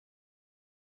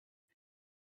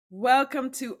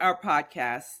Welcome to our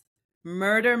podcast,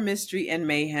 Murder, Mystery, and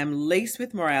Mayhem Laced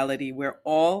with Morality, where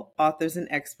all authors and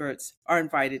experts are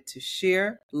invited to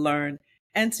share, learn,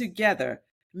 and together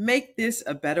make this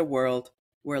a better world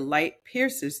where light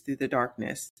pierces through the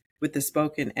darkness with the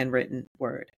spoken and written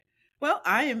word. Well,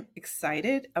 I am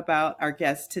excited about our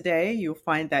guest today. You'll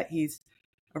find that he's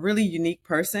a really unique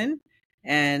person,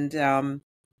 and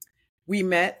we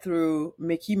met through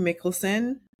Mickey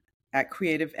Mickelson at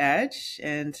Creative Edge,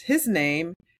 and his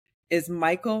name is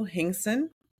Michael Hingson.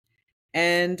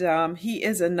 And he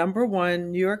is a #1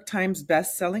 New York Times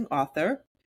best-selling author,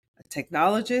 a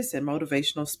technologist, and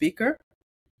motivational speaker.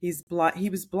 He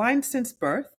was blind since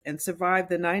birth and survived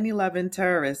the 9/11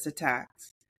 terrorist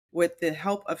attacks with the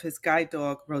help of his guide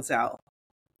dog, Roselle.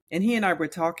 And he and I were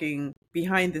talking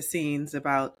behind the scenes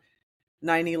about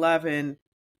 9/11.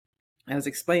 I was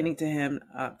explaining to him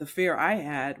the fear I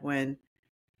had when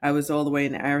I was all the way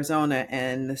in Arizona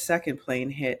and the second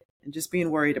plane hit, and just being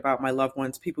worried about my loved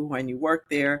ones, people who I knew worked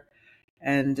there.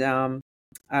 And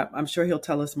I'm sure he'll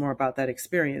tell us more about that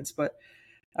experience. But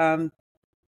um,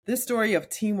 this story of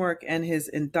teamwork and his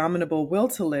indomitable will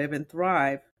to live and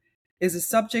thrive is a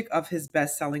subject of his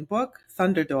best-selling book,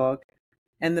 Thunderdog,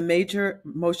 and the major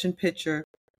motion picture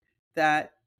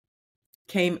that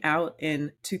came out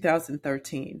in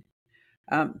 2013.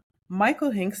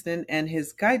 Michael Hingson and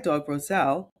his guide dog,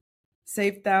 Roselle,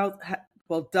 saved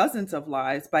dozens of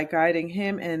lives by guiding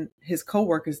him and his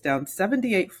coworkers down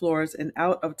 78 floors and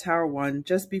out of Tower 1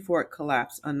 just before it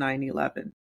collapsed on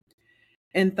 9/11.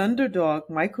 In Thunderdog,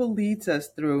 Michael leads us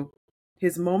through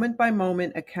his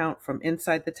moment-by-moment account from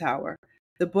inside the tower.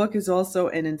 The book is also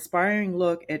an inspiring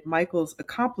look at Michael's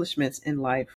accomplishments in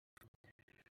life.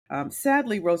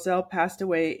 Sadly, Roselle passed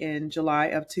away in July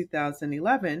of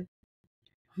 2011,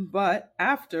 but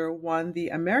after won the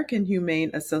American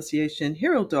Humane Association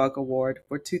Hero Dog Award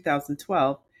for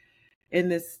 2012 in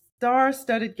this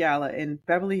star-studded gala in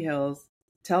Beverly Hills,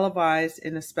 televised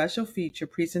in a special feature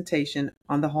presentation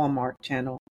on the Hallmark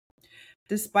Channel.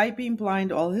 Despite being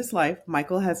blind all his life,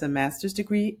 Michael has a master's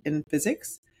degree in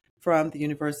physics from the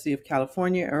University of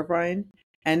California, Irvine,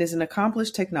 and is an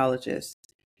accomplished technologist.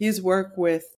 He has worked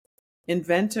with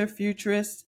inventor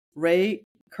futurist Ray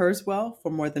Kurzweil for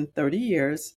more than 30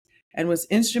 years and was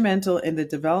instrumental in the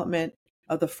development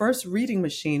of the first reading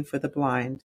machine for the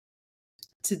blind.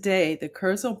 Today, the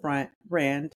Kurzweil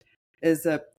brand is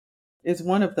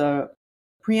one of the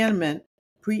preeminent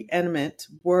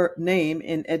name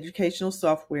in educational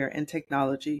software and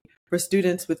technology for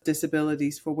students with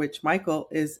disabilities, for which Michael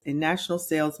is a national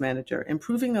sales manager,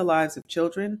 improving the lives of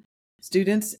children,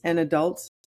 students, and adults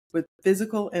with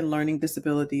physical and learning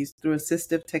disabilities through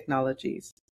assistive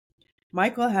technologies.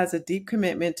 Michael has a deep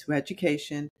commitment to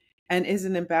education and is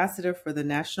an ambassador for the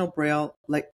National Braille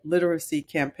Literacy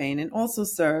Campaign, and also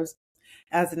serves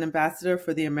as an ambassador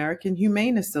for the American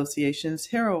Humane Association's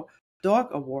Hero Dog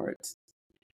Awards.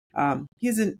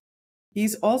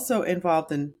 He's also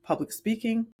involved in public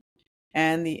speaking,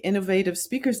 and the Innovative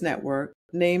Speakers Network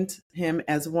named him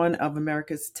as one of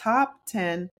America's top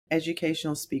 10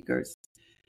 educational speakers.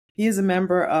 He is a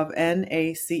member of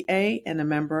NACA and a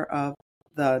member of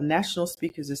the National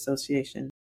Speakers Association.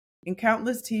 In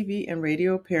countless TV and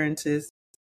radio appearances,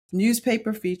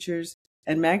 newspaper features,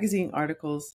 and magazine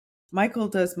articles, Michael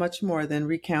does much more than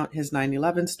recount his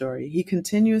 9/11 story. He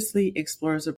continuously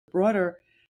explores the broader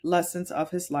lessons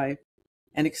of his life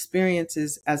and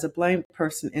experiences as a blind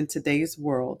person in today's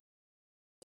world,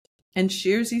 and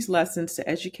shares these lessons to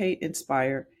educate,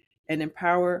 inspire, and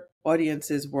empower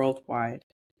audiences worldwide.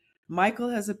 Michael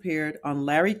has appeared on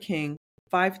Larry King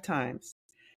 5 times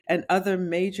and other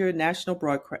major national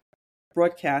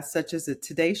broadcasts such as The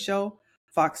Today Show,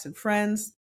 Fox and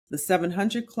Friends, The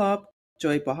 700 Club,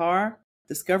 Joy Behar,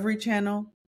 Discovery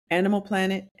Channel, Animal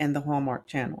Planet, and the Hallmark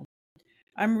Channel.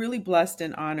 I'm really blessed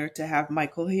and honored to have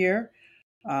Michael here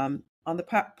on the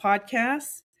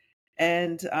podcast,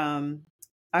 and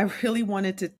I really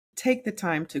wanted to take the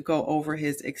time to go over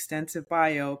his extensive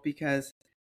bio because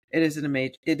it is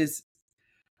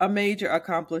a major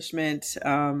accomplishment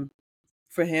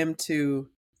for him to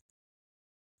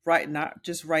not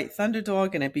just write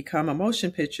Thunderdog and it become a motion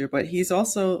picture, but he's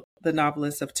also the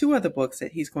novelist of 2 other books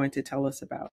that he's going to tell us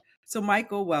about. So,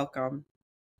 Michael, welcome.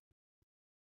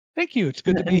 Thank you. It's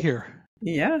good to be here.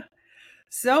 Yeah.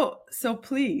 So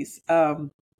please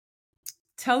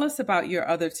tell us about your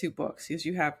other 2 books, because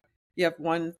you have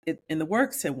one in the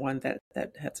works and one that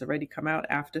has already come out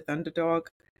after Thunderdog.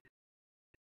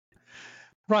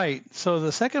 Right. So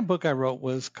the second book I wrote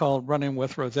was called Running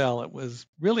with Roselle. It was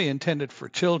really intended for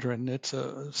children. It's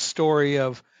a story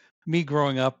of me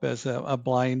growing up as a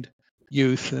blind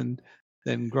youth and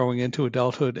then growing into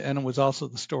adulthood. And it was also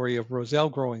the story of Roselle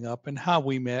growing up and how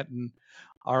we met and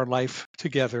our life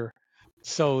together.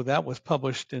 So that was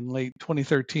published in late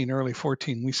 2013, early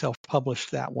 14. We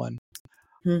self-published that one.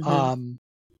 Mm-hmm.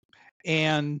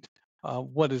 And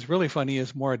what is really funny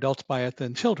is more adults buy it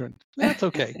than children. That's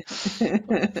okay.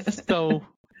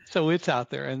 So it's out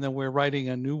there. And then we're writing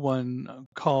a new one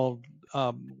called,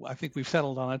 I think we've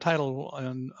settled on a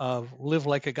title of Live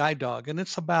Like a Guide Dog. And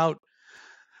it's about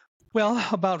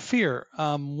fear.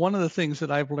 One of the things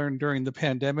that I've learned during the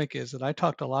pandemic is that I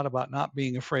talked a lot about not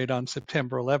being afraid on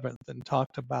September 11th and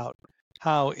talked about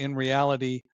how in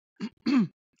reality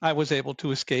I was able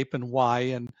to escape and why,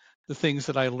 and the things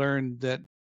that I learned that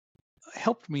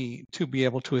helped me to be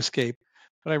able to escape.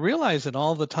 But I realized that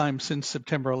all the time since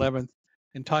September 11th,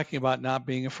 in talking about not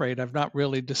being afraid, I've not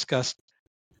really discussed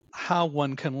how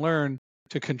one can learn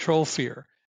to control fear.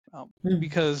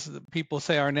 Because people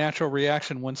say our natural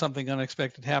reaction when something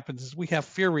unexpected happens is we have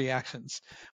fear reactions.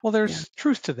 Well, Yeah. there's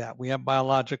truth to that. We have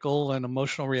biological and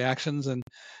emotional reactions. And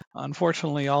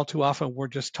unfortunately, all too often, we're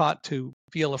just taught to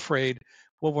feel afraid.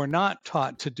 What we're not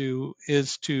taught to do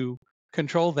is to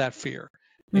control that fear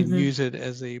and Mm-hmm. use it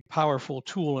as a powerful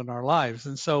tool in our lives.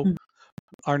 And so,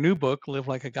 our new book, Live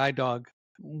Like a Guide Dog,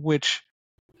 which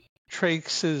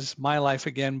traces my life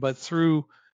again, but through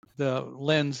the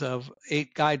lens of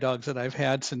 8 guide dogs that I've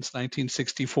had since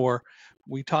 1964.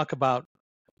 We talk about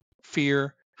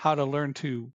fear, how to learn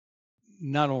to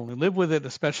not only live with it,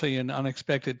 especially in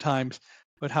unexpected times,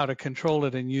 but how to control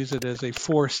it and use it as a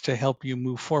force to help you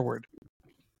move forward.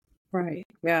 Right.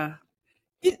 Yeah.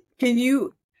 Can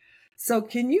you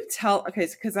tell, okay,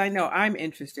 because I know I'm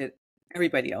interested,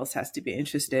 everybody else has to be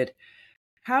interested.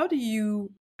 How do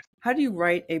you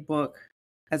write a book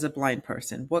as a blind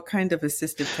person? What kind of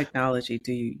assistive technology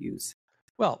do you use?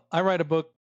 Well, I write a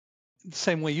book the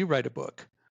same way you write a book,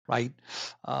 right?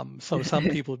 So some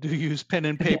people do use pen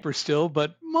and paper still,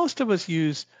 but most of us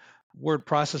use word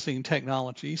processing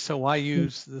technology. So I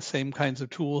use the same kinds of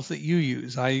tools that you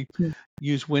use. I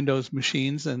use Windows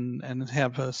machines and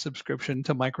have a subscription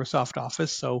to Microsoft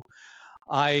Office. So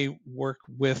I work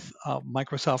with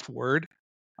Microsoft Word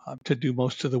to do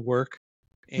most of the work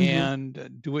Mm-hmm.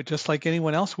 and do it just like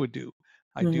anyone else would do.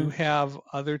 I do Mm-hmm. have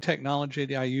other technology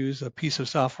that I use, a piece of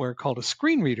software called a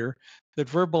screen reader that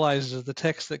verbalizes the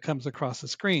text that comes across the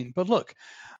screen. But look,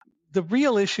 the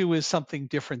real issue is something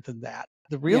different than that.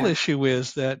 The real Yeah. issue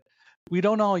is that we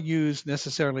don't all use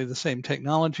necessarily the same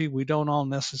technology. We don't all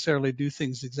necessarily do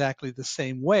things exactly the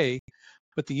same way.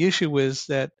 But the issue is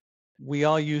that we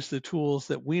all use the tools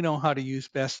that we know how to use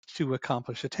best to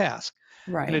accomplish a task.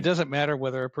 And it Right. doesn't matter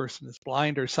whether a person is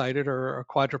blind or sighted or a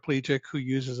quadriplegic who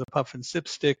uses a puff and sip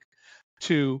stick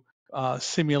to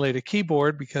simulate a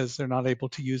keyboard because they're not able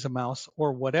to use a mouse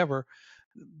or whatever.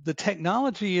 The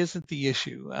technology isn't the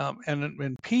issue.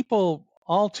 And people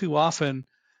all too often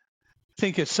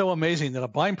think it's so amazing that a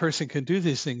blind person can do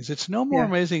these things. It's no more Yeah.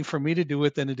 amazing for me to do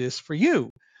it than it is for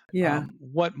you. Yeah.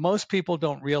 What most people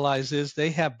don't realize is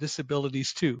they have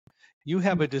disabilities too. You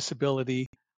have a disability,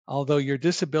 although your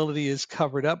disability is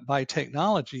covered up by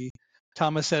technology.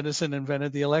 Thomas Edison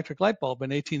invented the electric light bulb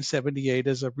in 1878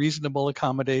 as a reasonable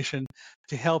accommodation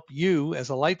to help you, as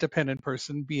a light dependent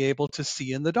person, be able to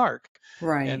see in the dark.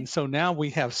 Right. And so now we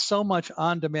have so much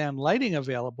on demand lighting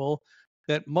available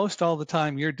that most all the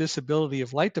time your disability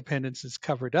of light dependence is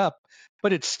covered up,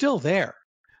 but it's still there.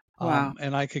 Wow.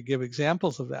 And I could give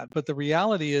examples of that. But the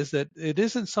reality is that it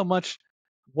isn't so much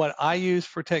what I use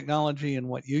for technology and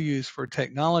what you use for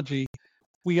technology.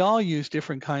 We all use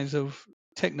different kinds of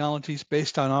technologies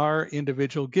based on our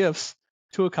individual gifts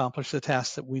to accomplish the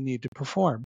tasks that we need to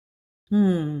perform.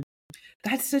 Hmm.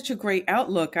 That's such a great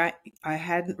outlook. I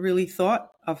hadn't really thought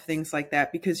of things like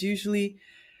that because usually,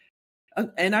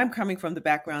 and I'm coming from the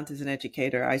background as an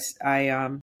educator. I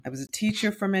was a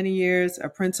teacher for many years, a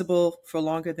principal for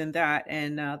longer than that,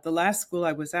 and the last school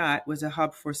I was at was a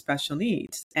hub for special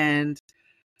needs. And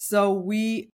so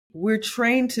we're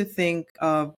trained to think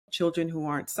of children who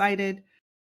aren't sighted,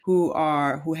 who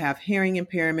have hearing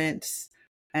impairments,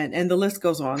 and the list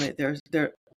goes on.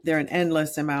 There are an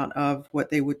endless amount of what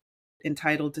they would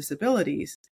entitle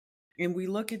disabilities. And we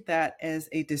look at that as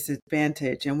a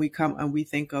disadvantage, and we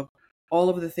think of all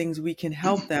of the things we can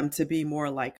help them to be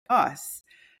more like us,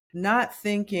 not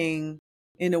thinking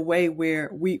in a way where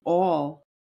we all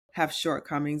have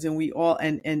shortcomings, and we all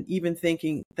and even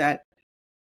thinking that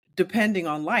depending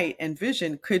on light and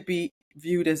vision could be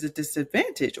viewed as a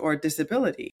disadvantage or a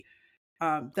disability.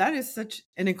 That is such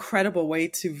an incredible way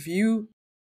to view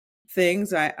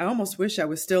things. I almost wish I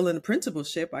was still in the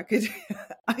principalship. I could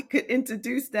I could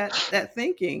introduce that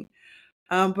thinking.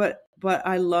 But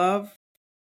I love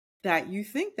that you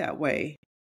think that way,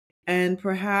 and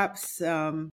perhaps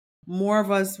more of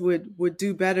us would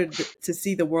do better to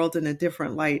see the world in a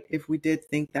different light if we did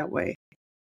think that way.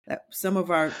 That some of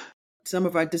our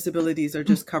disabilities are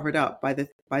just covered up by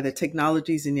the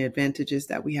technologies and the advantages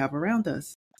that we have around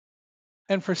us.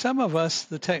 And for some of us,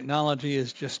 the technology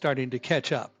is just starting to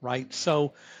catch up, right?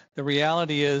 So the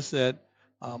reality is that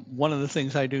one of the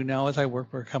things I do now is I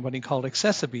work for a company called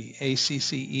Accessibe,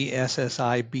 Accessibe.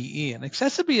 And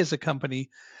Accessibe is a company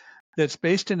that's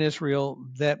based in Israel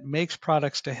that makes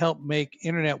products to help make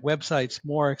internet websites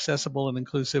more accessible and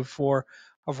inclusive for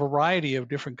a variety of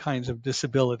different kinds of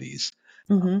disabilities.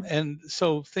 Hmm. And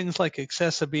so things like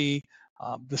Accessibe,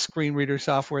 the screen reader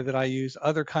software that I use,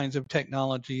 other kinds of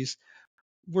technologies,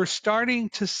 we're starting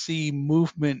to see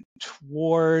movement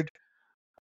toward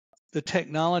the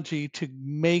technology to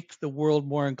make the world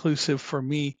more inclusive for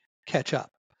me catch up.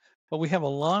 But we have a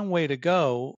long way to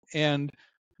go, and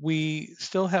we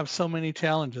still have so many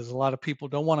challenges. A lot of people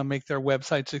don't want to make their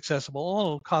websites accessible. Oh,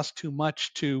 it'll cost too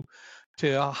much to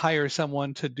hire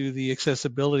someone to do the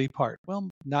accessibility part.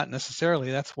 Well, not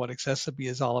necessarily. That's what Accessibility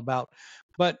is all about.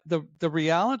 But the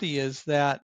reality is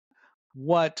that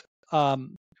what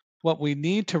um, what we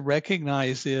need to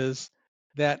recognize is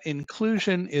that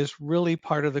inclusion is really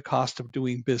part of the cost of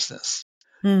doing business.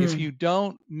 If Hmm. you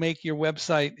don't make your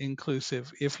website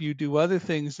inclusive, if you do other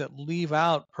things that leave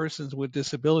out persons with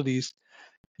disabilities,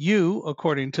 you,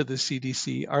 according to the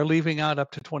CDC, are leaving out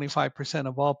up to 25%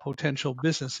 of all potential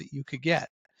business that you could get.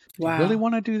 Do you really Wow.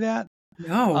 want to do that?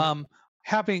 No. um,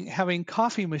 having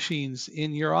coffee machines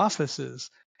in your offices,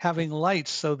 having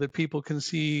lights so that people can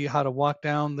see how to walk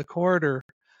down the corridor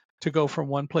to go from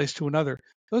one place to another.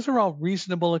 Those are all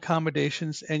reasonable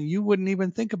accommodations, and you wouldn't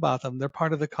even think about them. They're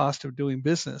part of the cost of doing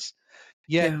business.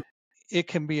 Yet Yeah. it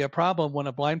can be a problem when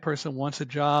a blind person wants a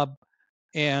job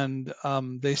and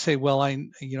they say, "Well,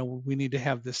 we need to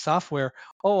have this software.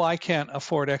 Oh, I can't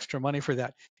afford extra money for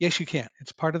that." Yes, you can.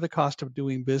 It's part of the cost of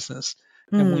doing business,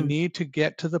 and we Mm. need to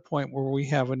get to the point where we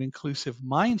have an inclusive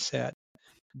mindset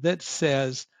that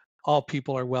says all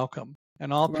people are welcome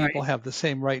and all people Right. have the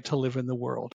same right to live in the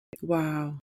world.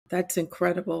 Wow. That's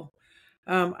incredible.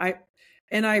 I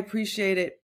and I appreciate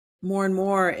it more and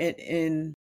more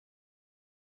in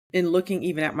looking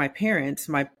even at my parents.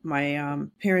 My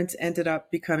parents ended up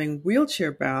becoming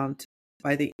wheelchair bound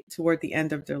by the toward the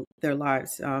end of their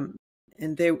lives.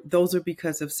 And those are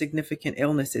because of significant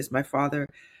illnesses. My father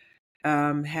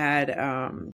had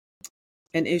an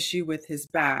issue with his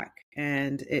back,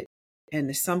 and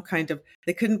some kind of,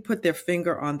 they couldn't put their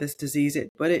finger on this disease,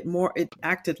 but it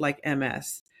acted like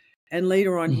MS. And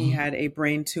later on, he Hmm. had a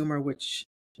brain tumor, which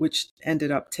ended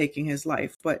up taking his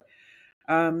life. But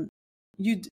um,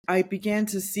 I began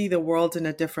to see the world in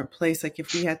a different place. Like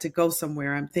if we had to go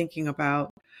somewhere, I'm thinking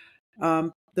about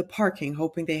the parking,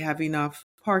 hoping they have enough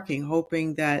parking,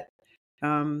 hoping that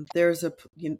there's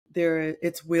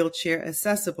it's wheelchair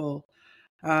accessible,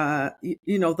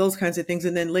 those kinds of things.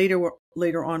 And then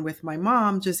later on with my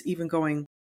mom, just even going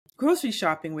grocery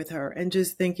shopping with her and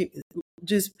just thinking,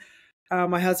 just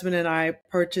my husband and I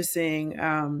purchasing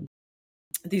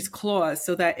these claws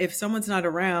so that if someone's not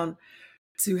around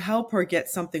to help her get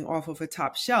something off of a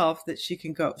top shelf, that she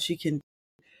can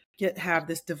have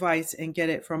this device and get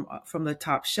it from the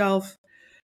top shelf.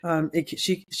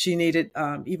 She needed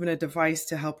even a device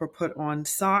to help her put on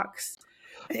socks.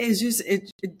 It's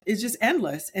just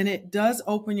endless, and it does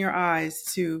open your eyes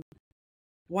to,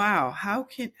 wow,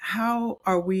 how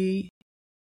are we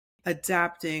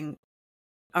adapting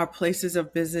our places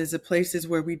of business, the places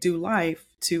where we do life,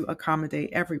 to accommodate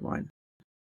everyone.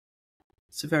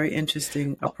 It's a very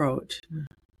interesting Well, approach.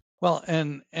 well,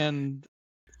 and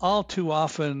all too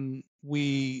often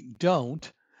we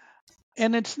don't,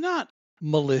 and it's not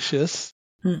malicious.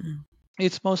 Mm-mm.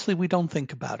 It's mostly we don't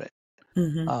think about it.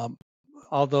 Hmm. Um,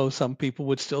 Although some people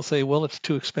would still say, well, it's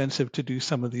too expensive to do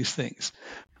some of these things.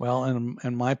 Well,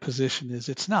 and my position is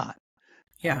it's not.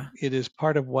 Yeah. It is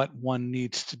part of what one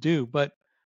needs to do. But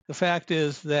the fact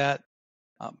is that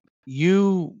um,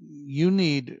 you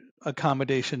need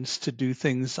accommodations to do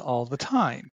things all the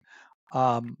time,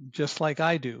 just like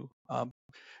I do.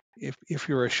 If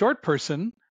you're a short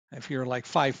person, if you're like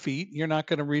 5 feet, you're not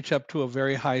going to reach up to a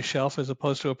very high shelf as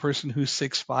opposed to a person who's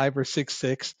 6'5" or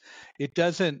 6'6". It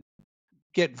doesn't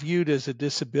get viewed as a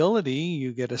disability.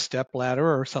 You get a step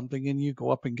ladder or something and you go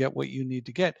up and get what you need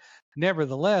to get.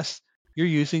 Nevertheless, you're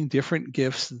using different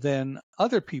gifts than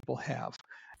other people have.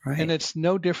 And Right. it's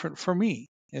no different for me.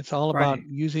 It's all about Right.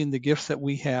 using the gifts that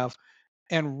we have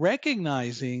and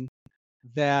recognizing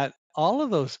that all of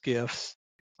those gifts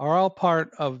are all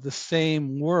part of the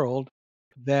same world.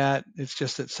 That it's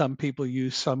just that some people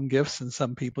use some gifts and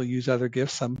some people use other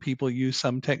gifts. Some people use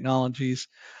some technologies,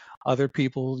 other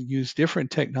people use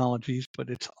different technologies, but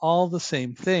it's all the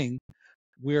same thing.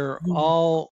 We're Mhm.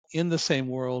 all in the same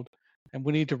world, and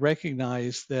we need to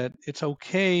recognize that it's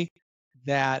okay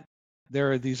that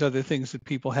there are these other things that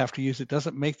people have to use. It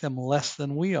doesn't make them less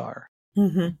than we are.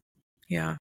 Mhm.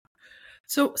 Yeah.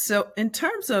 So in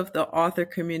terms of the author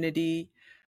community,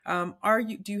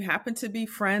 do you happen to be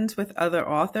friends with other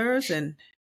authors, and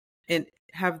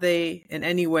have they in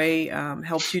any way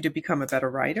helped you to become a better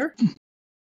writer?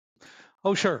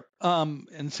 Oh, sure.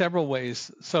 In several ways.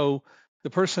 So the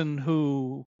person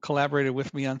who collaborated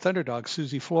with me on Thunderdog,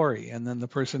 Susie Flory, and then the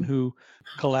person who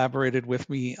collaborated with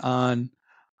me on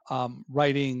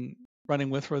writing Running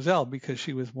with Roselle, because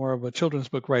she was more of a children's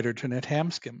book writer, Jeanette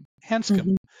Hanscom.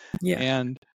 Mhm. Yeah.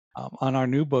 And on our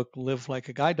new book, Live Like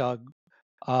a Guide Dog,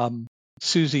 um,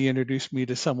 Susie introduced me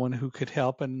to someone who could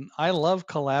help. And I love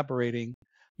collaborating.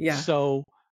 Yeah. So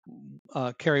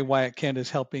Carrie Wyatt Kent is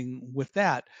helping with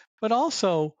that, but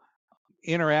also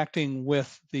interacting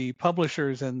with the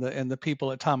publishers and the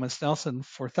people at Thomas Nelson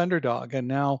for Thunderdog, and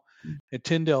now at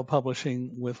Tyndale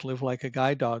Publishing with Live Like a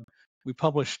Guide Dog. We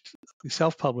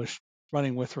self-published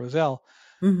Running with Roselle,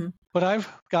 Mhm. but I've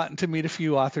gotten to meet a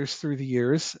few authors through the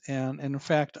years, and in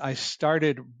fact, I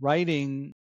started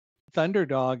writing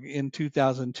Thunderdog in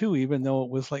 2002, even though it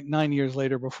was like 9 years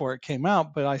later before it came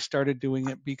out. But I started doing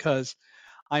it because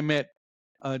I met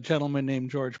a gentleman named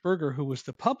George Berger, who was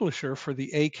the publisher for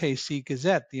the AKC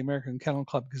Gazette, the American Kennel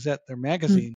Club Gazette, their Mm.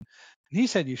 magazine. And he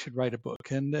said you should write a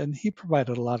book, and he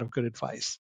provided a lot of good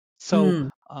advice. So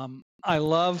Mm. I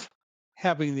love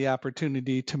having the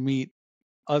opportunity to meet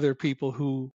other people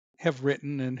who have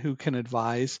written and who can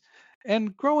advise.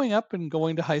 And growing up and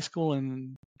going to high school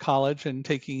and college and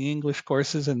taking English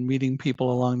courses and meeting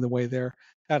people along the way there,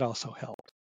 that also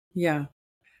helped. Yeah.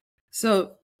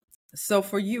 So so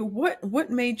for you, what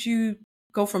made you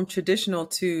go from traditional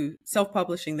to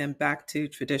self-publishing, then back to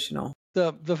traditional?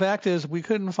 The fact is, we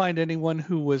couldn't find anyone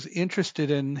who was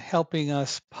interested in helping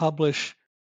us publish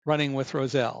Running with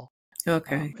Roselle.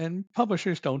 Okay. And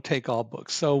publishers don't take all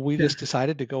books. So we Yeah. just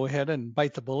decided to go ahead and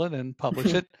bite the bullet and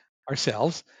publish it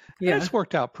ourselves. And Yeah. it's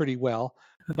worked out pretty well.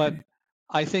 But Okay.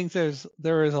 I think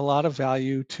there is a lot of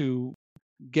value to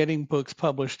getting books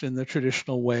published in the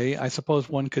traditional way. I suppose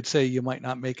one could say you might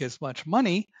not make as much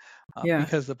money Yeah.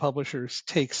 because the publishers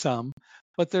take some,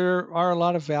 but there are a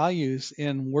lot of values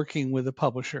in working with a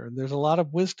publisher. There's a lot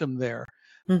of wisdom there.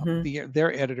 Mhm.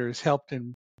 Their editors helped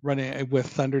in running with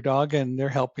Thunderdog, and they're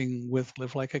helping with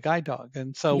Live Like a Guide Dog.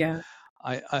 And so Yeah.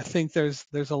 I think there's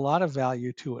a lot of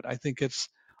value to it. I think it's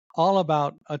all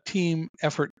about a team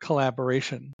effort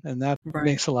collaboration, and that Right.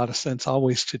 makes a lot of sense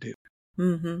always to do.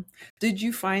 Mhm. Did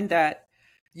you find that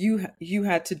you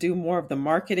had to do more of the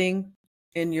marketing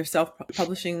in your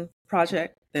self-publishing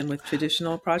project than with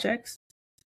traditional projects?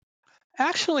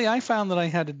 Actually, I found that I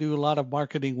had to do a lot of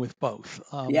marketing with both.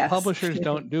 Yes. Publishers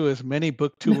don't do as many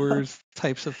book No. tours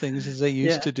types of things as they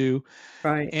used Yeah. to do,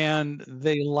 Right. and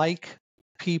they like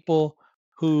people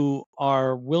who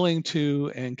are willing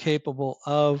to and capable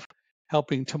of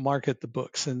helping to market the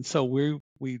books. And so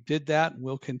we did that, and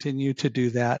we'll continue to do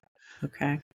that,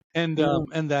 Okay. Mm.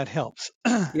 and that helps.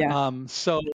 Yeah.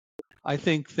 So I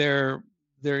think there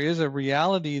is a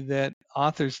reality that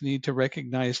authors need to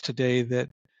recognize today, that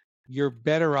you're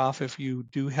better off if you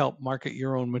do help market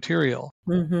your own material.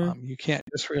 Mhm. You can't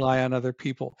just rely on other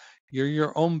people. You're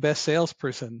your own best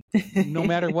salesperson, no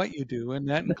matter what you do, and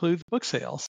that includes book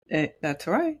sales. That's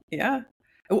right. Yeah.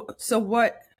 So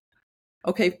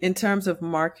okay, in terms of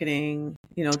marketing,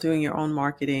 doing your own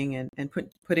marketing and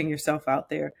putting yourself out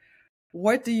there,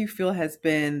 what do you feel has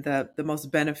been the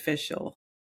most beneficial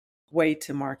way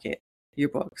to market your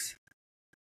books?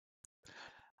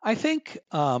 I think,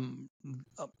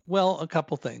 well, a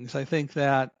couple things. I think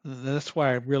that's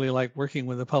why I really like working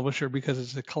with a publisher, because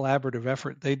it's a collaborative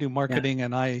effort. They do Yeah. marketing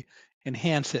and I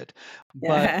enhance it.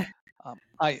 But Yeah.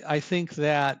 I think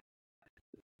that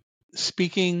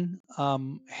speaking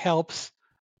helps.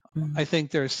 I Mhm.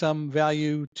 think there's some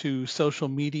value to social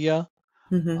media.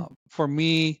 Mhm. For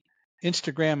me,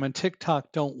 Instagram and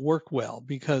TikTok don't work well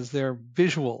because they're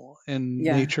visual in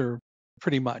Yeah. nature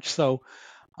pretty much. So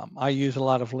I use a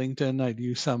lot of LinkedIn. I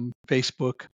use some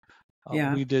Facebook.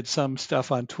 Yeah. We did some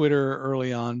stuff on Twitter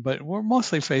early on, but we're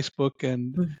mostly Facebook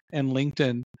and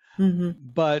LinkedIn. Mhm.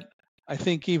 But I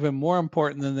think even more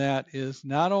important than that is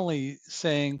not only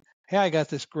saying, "Hey, I got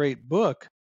this great book,"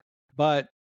 but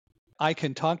I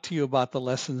can talk to you about the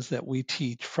lessons that we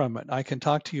teach from it. I can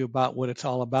talk to you about what it's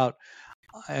all about.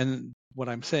 And what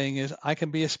I'm saying is I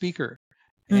can be a speaker,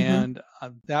 Mm-hmm. and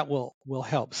that will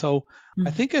help. So I Mm-hmm.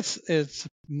 think it's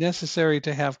necessary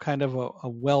to have kind of a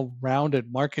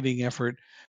well-rounded marketing effort.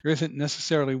 There isn't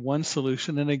necessarily one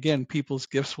solution, and again, people's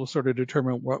gifts will sort of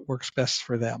determine what works best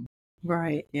for them.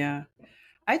 Right. Yeah.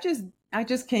 I just I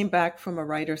just came back from a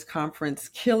writers conference,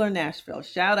 Killer Nashville.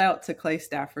 Shout out to Clay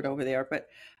Stafford over there. But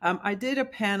I did a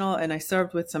panel and I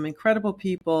served with some incredible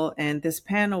people. And this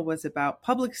panel was about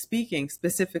public speaking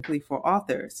specifically for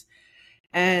authors.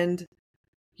 And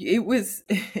it was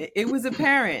it was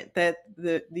apparent that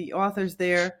the authors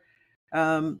there,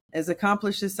 as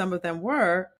accomplished as some of them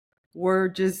were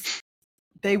just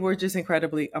they were just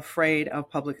incredibly afraid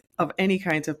of any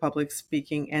kinds of public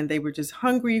speaking, and they were just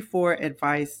hungry for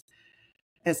advice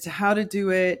as to how to do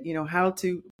it, how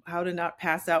to not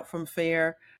pass out from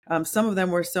fear. Some of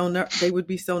them were they would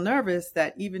be so nervous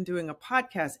that even doing a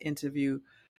podcast interview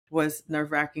was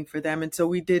nerve wracking for them. And so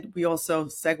we also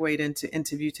segued into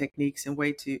interview techniques and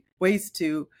ways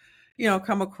to,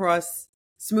 come across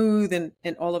smooth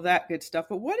and all of that good stuff.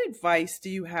 But what advice do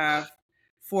you have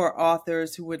for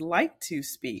authors who would like to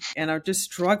speak and are just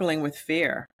struggling with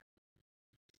fear?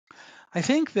 I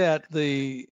think that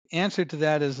the answer to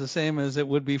that is the same as it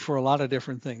would be for a lot of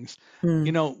different things. You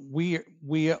Mm, know,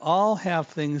 we all have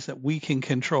things that we can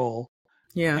control,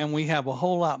 yeah. and we have a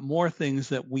whole lot more things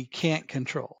that we can't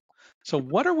control. So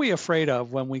what are we afraid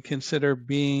of when we consider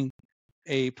being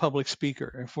a public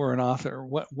speaker, if we're an author?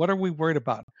 What are we worried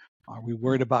about? Are we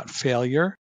worried about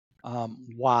failure?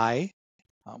 Why?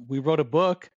 We wrote a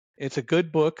book. It's a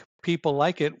good book. People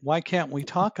like it. Why can't we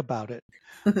talk about it?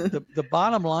 The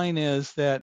bottom line is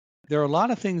that there are a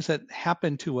lot of things that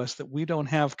happen to us that we don't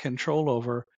have control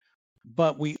over,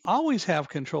 but we always have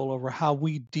control over how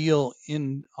we deal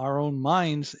in our own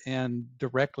minds and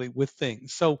directly with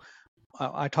things. So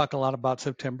I talk a lot about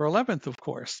September 11th, of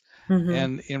course. Hmm.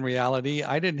 And in reality,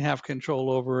 I didn't have control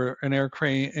over an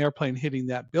airplane hitting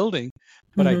that building,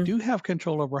 but I Hmm. do have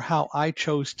control over how I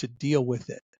chose to deal with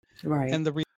it. Right. And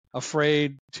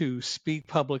afraid to speak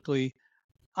publicly,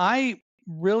 I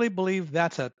really believe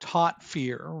that's a taught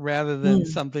fear rather than Mm.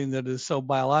 something that is so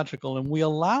biological. And we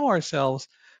allow ourselves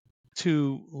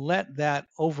to let that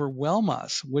overwhelm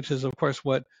us, which is, of course,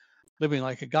 what living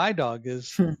like a guide dog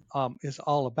is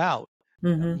all about.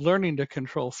 Mm-hmm. Learning to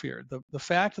control fear. The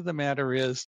fact of the matter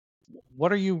is,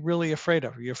 what are you really afraid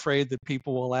of? Are you afraid that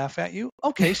people will laugh at you?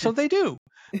 Okay, so they do.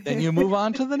 Then you move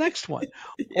on to the next one.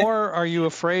 Yeah. Or are you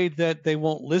afraid that they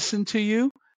won't listen to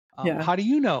you? Yeah. How do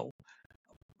you know?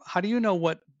 How do you know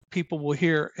what people will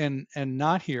hear and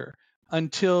not hear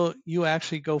until you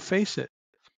actually go face it?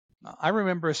 I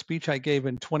remember a speech I gave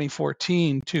in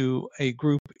 2014 to a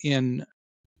group in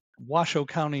Washoe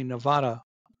County, Nevada,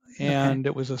 Okay. and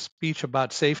it was a speech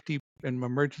about safety and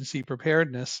emergency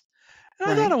preparedness. And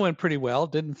I thought Right. it went pretty well.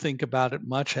 Didn't think about it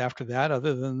much after that,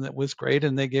 other than it was great,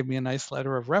 and they gave me a nice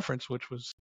letter of reference, which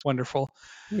was wonderful.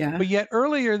 Yeah. But yet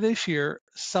earlier this year,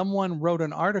 someone wrote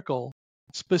an article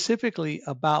specifically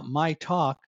about my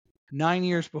talk 9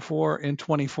 years before in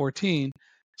 2014,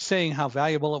 saying how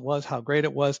valuable it was, how great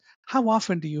it was. How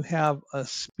often do you have a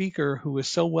speaker who is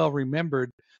so well remembered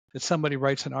that somebody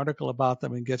writes an article about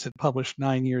them and gets it published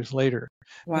 9 years later?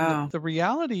 And Wow. the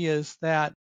reality is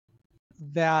that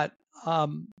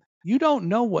you don't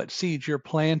know what seeds you're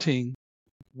planting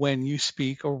when you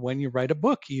speak or when you write a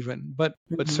book even, but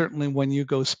Hmm. certainly when you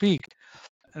go speak.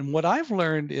 And what I've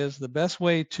learned is the best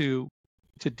way to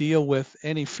deal with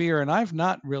any fear, and I've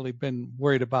not really been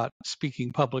worried about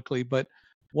speaking publicly, but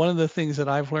one of the things that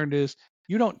I've learned is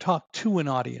you don't talk to an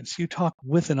audience, you talk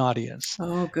with an audience.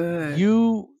 Oh, good.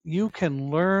 You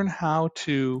can learn how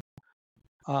to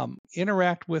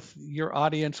interact with your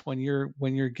audience when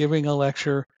you're giving a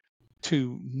lecture,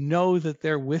 to know that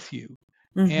they're with you.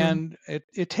 Hmm. And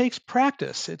it takes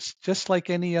practice. It's just like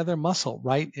any other muscle,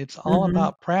 right? It's all Hmm.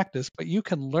 about practice, but you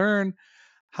can learn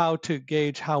how to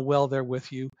gauge how well they're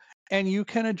with you, and you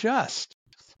can adjust.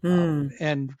 Mm.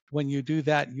 And when you do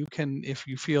that, you can, if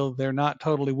you feel they're not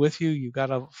totally with you, you got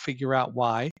to figure out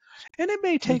why. And it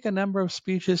may take a number of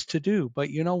speeches to do,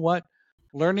 but you know what?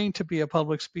 Learning to be a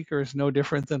public speaker is no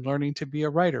different than learning to be a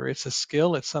writer. It's a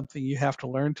skill, it's something you have to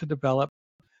learn to develop.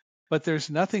 But there's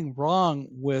nothing wrong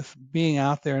with being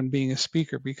out there and being a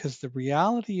speaker, because the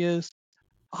reality is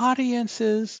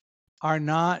audiences are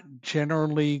not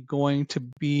generally going to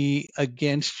be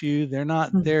against you. They're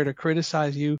not Mm. there to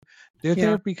criticize you. They're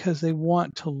there Yeah. because they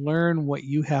want to learn what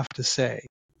you have to say.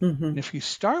 Hmm. And if you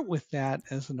start with that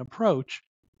as an approach,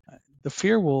 the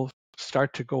fear will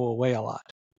start to go away a lot.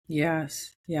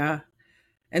 Yes. Yeah.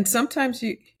 And sometimes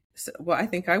well, I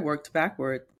think I worked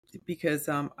backward. because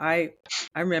I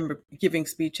remember giving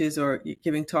speeches or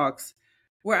giving talks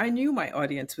where I knew my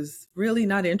audience was really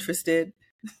not interested,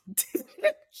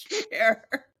 didn't care,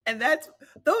 and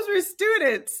those were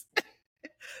students.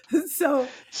 so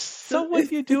So so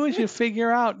what you do is you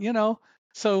figure out,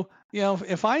 so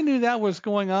if I knew that was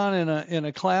going on in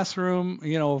a classroom,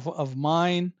 of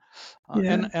mine,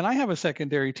 yeah, and I have a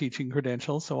secondary teaching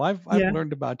credential, so I've yeah,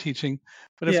 learned about teaching.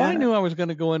 But if I yeah, knew I was going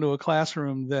to go into a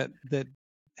classroom that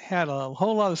had a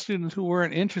whole lot of students who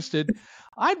weren't interested,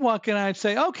 I'd walk in and I'd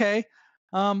say, okay,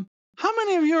 how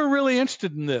many of you are really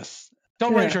interested in this?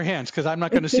 Don't raise yeah, your hands because I'm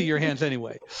not going to see your hands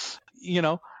anyway. You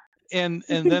know, and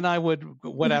then I would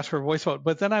ask for a voice vote,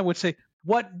 but then I would say,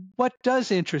 what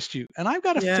does interest you? And I've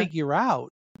got to yeah, figure out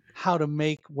how to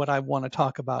make what I want to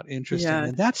talk about interesting, yeah,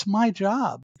 and that's my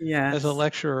job as a yes,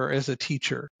 lecturer, as a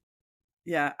teacher.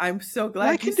 yeah. I'm so And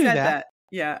I glad you can do said that. that.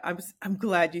 Yeah, I'm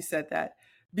glad you said that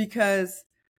because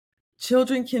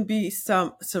children can be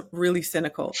some really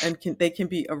cynical and they can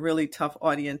be a really tough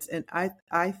audience. And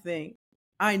I think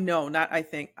I know, not I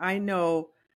think, I know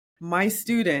my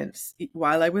students,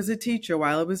 while I was a teacher,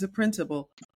 while I was a principal,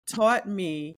 taught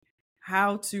me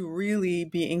how to really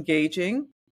be engaging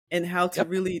and how to Yep.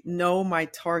 really know my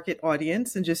target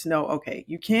audience and just know, okay,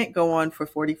 you can't go on for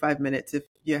 45 minutes if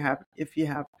you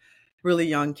have really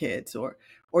young kids, or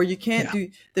you can't Yeah. do,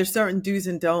 there's certain do's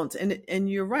and don'ts. And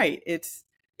you're right, it's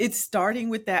starting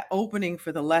with that opening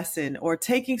for the lesson, or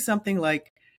taking something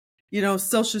like,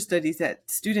 social studies that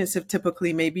students have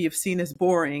typically maybe have seen as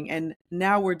boring, and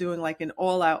now we're doing like an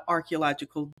all-out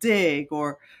archaeological dig,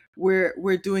 or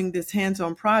we're doing this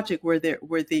hands-on project where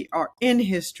they are in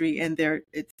history, and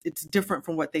it's different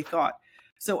from what they thought.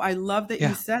 So I love that you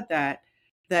Yeah. said that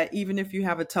even if you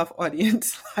have a tough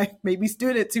audience, like maybe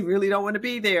students who really don't want to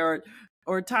be there,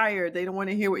 or tired, they don't want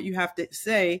to hear what you have to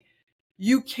say,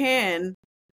 you can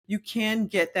you can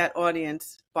get that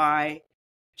audience by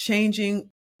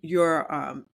changing your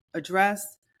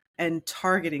address and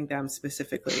targeting them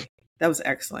specifically. That was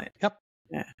excellent. Yep.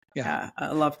 Yeah, Yeah. yeah,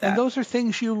 I love And that. those are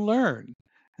things you learn.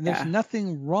 And there's Yeah.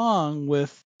 nothing wrong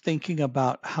with thinking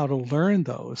about how to learn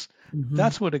those. Hmm.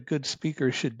 That's what a good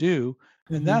speaker should do.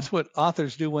 And Hmm. that's what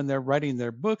authors do when they're writing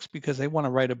their books, because they want to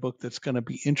write a book that's going to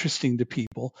be interesting to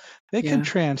people. They can Yeah,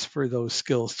 transfer those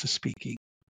skills to speaking.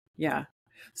 yeah.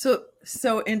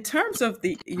 So in terms of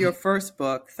the your first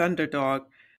book, Thunderdog,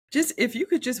 just if you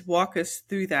could just walk us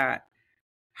through that.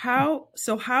 How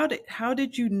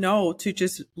did you know to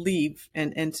just leave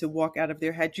and to walk out of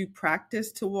there? Had you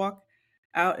practiced to walk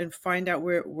out and find out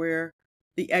where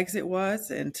the exit was,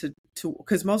 and to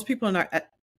because most people are not.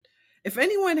 If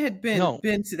anyone had been No,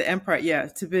 been to the Empire, yeah,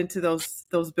 to been to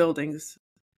those buildings,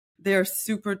 they're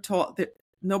super tall.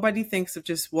 Nobody thinks of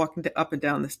just walking up and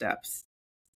down the steps.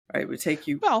 Right, it would take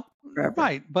you well, forever.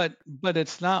 right, but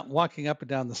it's not walking up and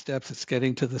down the steps, it's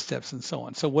getting to the steps and so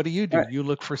on. So what do? Right. You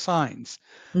look for signs.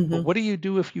 But Mm-hmm. what do you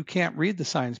do if you can't read the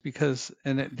signs? Because,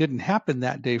 and it didn't happen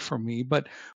that day for me, but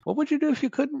what would you do if you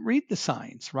couldn't read the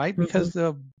signs, right? Mm-hmm. Because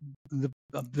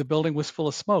the building was full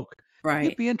of smoke.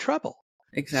 You'd Right. be in trouble.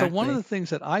 So one of Exactly. the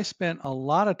things that I spent a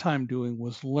lot of time doing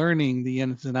was learning the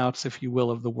ins and outs, if you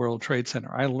will, of the World Trade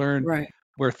Center. I learned Right.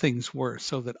 where things were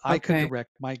so that I could Okay. direct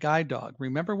my guide dog.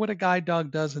 Remember what a guide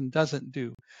dog does and doesn't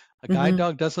do. A guide Mm-hmm.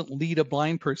 dog doesn't lead a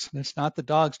blind person. It's not the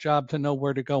dog's job to know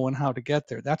where to go and how to get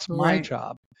there. That's my Right.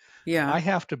 job. Yeah. I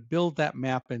have to build that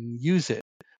map and use it.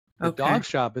 The Okay. dog's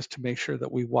job is to make sure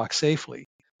that we walk safely.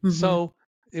 Mm-hmm. So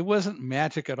it wasn't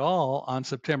magic at all on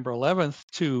September 11th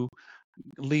to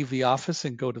leave the office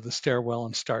and go to the stairwell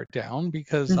and start down,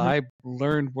 because Mm-hmm. I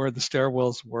learned where the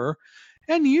stairwells were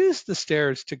and used the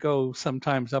stairs to go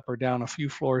sometimes up or down a few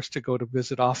floors to go to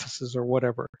visit offices or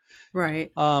whatever,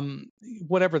 Right. um,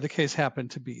 whatever the case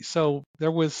happened to be. So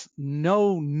there was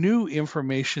no new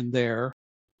information there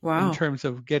in Wow. terms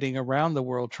of getting around the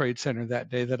World Trade Center that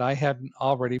day that I hadn't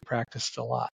already practiced a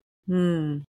lot.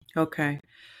 Hmm. Okay.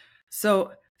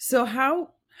 So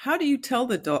how do you tell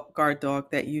the guard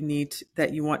dog that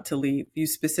that you want to leave? You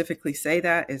specifically say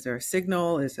that? Is there a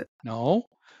signal? Is it? No,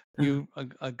 Uh,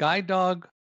 a guide dog,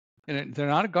 and they're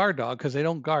not a guard dog because they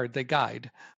don't guard, they guide.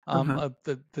 uh-huh.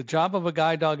 The job of a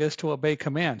guide dog is to obey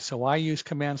commands. So I use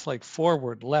commands like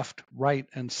forward, left, right,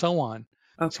 and so on.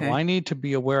 So Okay. I need to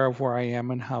be aware of where I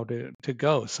am and how to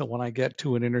go. So when I get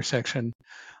to an intersection,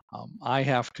 I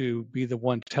have to be the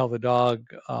one to tell the dog,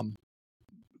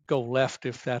 go left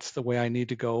if that's the way I need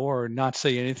to go, or not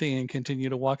say anything and continue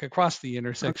to walk across the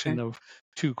intersection Okay. of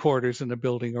 2 quarters in a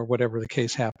building or whatever the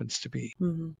case happens to be.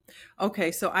 Hmm.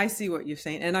 Okay, so I see what you're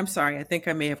saying, and I'm sorry. I think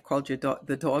I may have called your dog,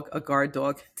 the dog, a guard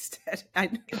dog instead.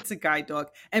 It's a guide dog.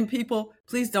 And people,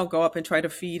 please don't go up and try to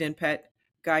feed and pet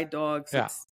guide dogs. Yeah.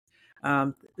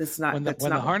 It's not. That's When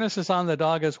the not. harness is on, the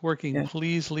dog is working. Yeah,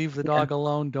 Please leave the yeah, dog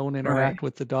alone. Don't right, interact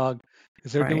with the dog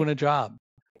because they're right. doing a job.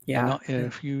 Yeah, And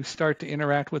if you start to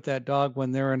interact with that dog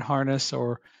when they're in harness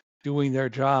or doing their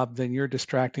job, then you're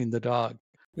distracting the dog.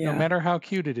 No yeah, matter how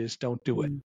cute it is, don't do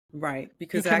it. right. You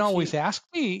Because can always actually, ask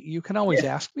me. You can always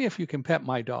ask me if you can pet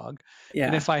my dog. And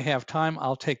yeah, if I have time,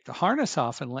 I'll take the harness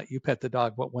off and let you pet the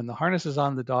dog. But when the harness is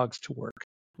on, the dog's to work.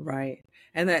 right.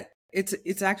 And that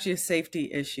it's actually a safety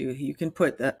issue. You can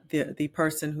put the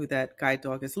person who that guide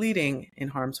dog is leading in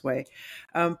harm's way.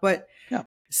 But Yeah.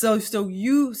 so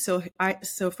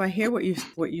if I hear what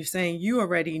you're saying, you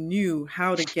already knew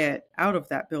how to get out of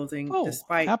that building Oh,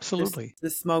 despite absolutely. the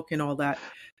smoke and all that.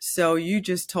 So you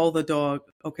just told the dog,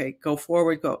 okay, go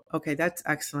forward, go. Okay, that's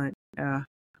excellent.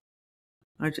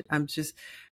 I'm just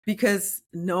because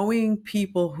knowing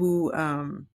people who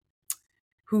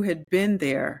had been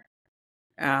there.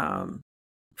 Um,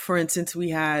 for instance, we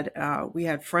had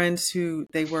friends who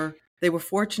they were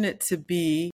fortunate to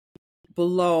be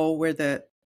below well,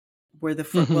 Hmm.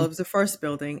 it was the first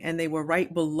building, and they were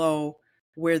right below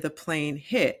where the plane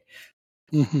hit.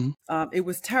 Hmm. It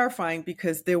was terrifying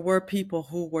because there were people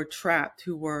who were trapped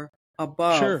who were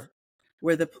above Sure.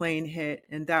 where the plane hit,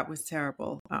 and that was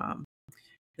terrible.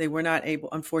 They were not able,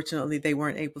 unfortunately, they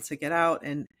weren't able to get out,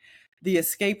 and the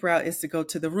escape route is to go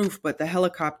to the roof, but the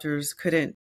helicopters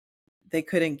couldn't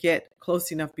get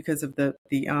close enough because of the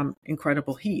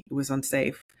incredible heat. It was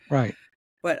unsafe. Right.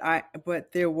 But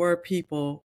there were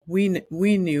people we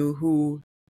knew who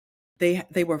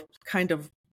they were kind of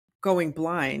going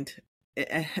blind,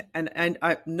 and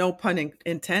no pun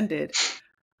intended,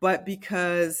 but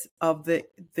because of the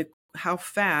how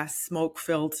fast smoke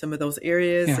filled some of those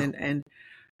areas, Yeah.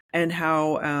 and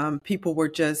how people were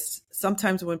just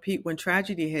sometimes when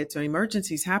tragedy hits or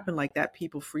emergencies happen like that,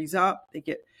 people freeze up,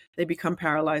 they become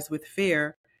paralyzed with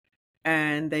fear,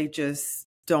 and they just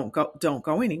don't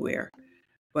go anywhere.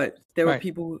 But there were Right.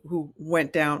 people who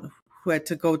went down, who had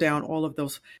to go down all of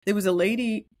those. There was a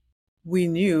lady we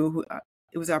knew who,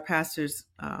 it was our pastor's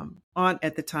aunt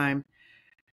at the time.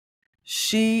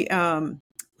 She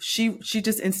she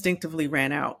just instinctively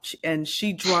ran out, and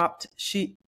she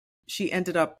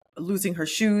ended up losing her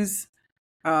shoes,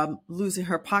 losing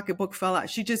her pocketbook fell out.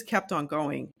 She just kept on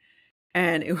going,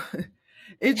 and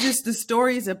it just the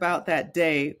stories about that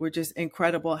day were just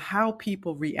incredible. How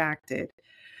people reacted.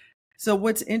 So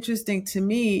what's interesting to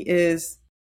me is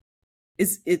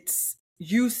it's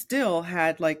you still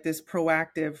had like this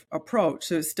proactive approach.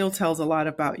 So it still tells a lot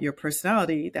about your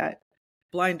personality that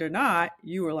blind or not,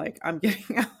 you were like, I'm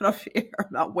getting out of here. I'm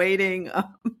not waiting.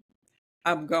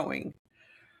 I'm going.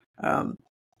 Um,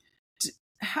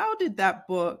 how did that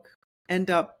book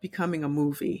end up becoming a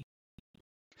movie?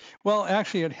 Well,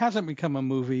 actually, it hasn't become a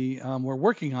movie. We're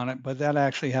working on it, but that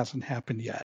actually hasn't happened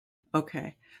yet.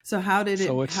 Okay. So how did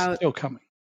So it, it's how, still coming.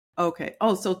 okay.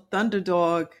 Oh, so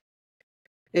Thunderdog,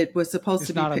 it was supposed to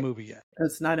It's be, not a movie yet.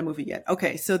 it's not a movie yet.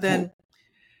 Okay. So We're, then,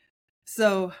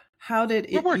 so how did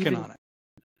we're it working even, on it.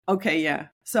 okay. Yeah.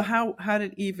 So how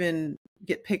did it even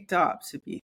get picked up to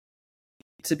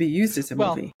be used as a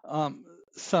Well, movie?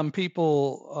 some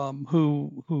people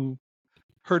who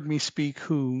heard me speak,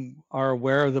 who are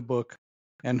aware of the book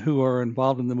and who are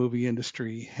involved in the movie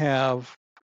industry, have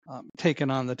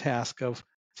taken on the task of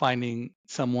finding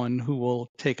someone who will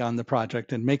take on the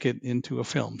project and make it into a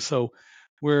film. So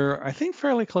we're, I think,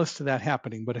 fairly close to that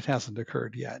happening, but it hasn't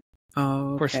occurred yet.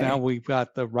 Oh, Of course, now okay. we've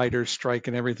got the writer's strike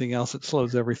and everything else. It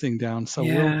slows everything down. So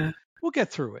Yeah. we'll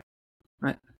get through it.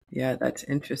 Right. Yeah, that's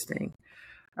interesting.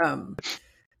 Um,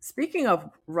 Speaking of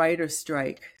writer's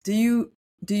strike, do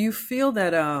you feel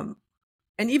that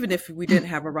and even if we didn't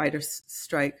have a writer's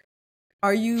strike,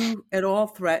 are you at all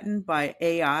threatened by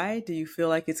AI? Do you feel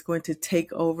like it's going to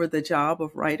take over the job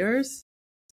of writers?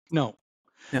 No,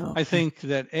 No. I think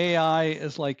that AI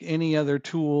is like any other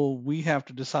tool. We have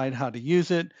to decide how to use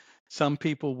it. Some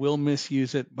people will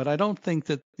misuse it, but I don't think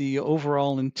that the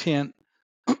overall intent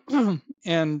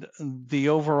and the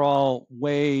overall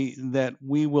way that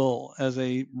we will, as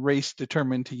a race,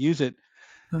 determine to use it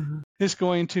Uh-huh. is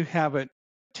going to have it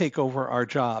take over our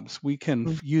jobs. We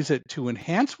can use it to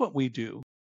enhance what we do,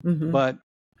 Mm-hmm. but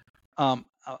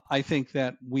I think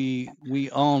that we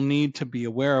all need to be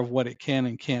aware of what it can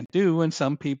and can't do. And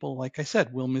some people, like I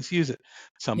said, will misuse it.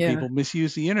 Some Yeah. people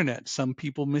misuse the internet. Some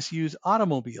people misuse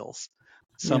automobiles.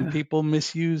 Some Yeah. people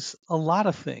misuse a lot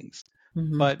of things.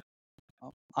 Mm-hmm. But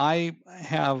I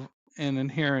have an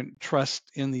inherent trust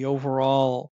in the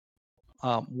overall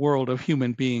world of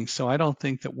human beings, so I don't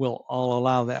think that we'll all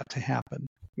allow that to happen.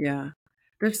 Yeah.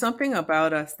 There's something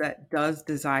about us that does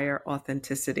desire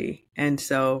authenticity. And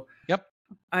so Yep.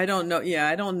 I don't know. Yeah,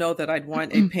 I don't know that I'd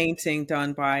want a painting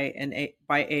done by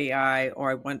AI,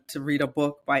 or I want to read a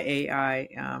book by AI,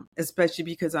 especially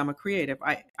because I'm a creative.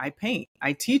 I paint,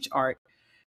 I teach art,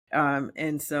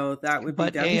 and so that would be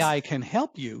But devastating. AI can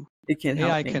help you. It can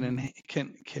help AI me.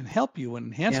 can help you and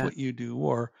enhance Yeah, what you do,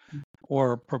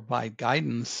 or provide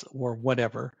guidance or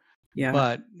whatever. yeah.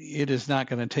 But it is not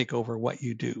going to take over what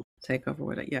you do. Take over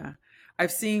with it. Yeah,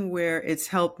 I've seen where it's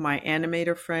helped my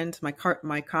animator friends, my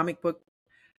comic book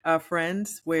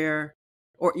friends, where,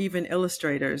 or even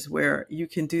illustrators, where you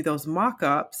can do those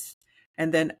mock-ups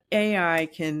and then AI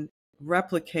can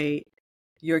replicate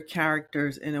your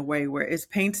characters in a way where it's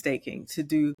painstaking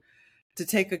to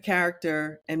take a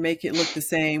character and make it look the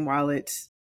same while it's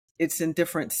in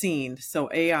different scenes. So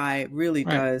AI really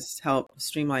Right. does help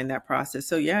streamline that process.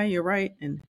 So yeah, you're right,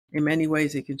 and in many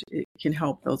ways it can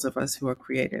help those of us who are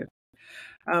creative.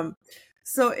 Um,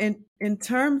 so in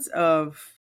terms of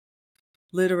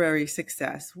literary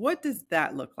success, what does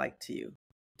that look like to you?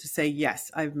 To say,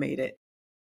 yes, I've made it.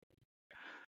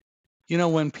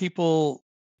 When people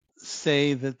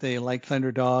say that they like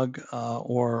Thunderdog,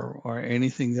 or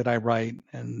anything that I write,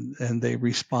 and they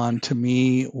respond to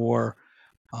me, or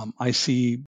I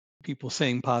see people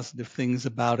saying positive things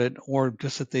about it, or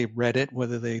just that they read it,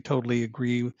 whether they totally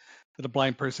agree that a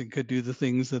blind person could do the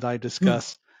things that I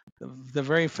discuss. The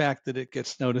very fact that it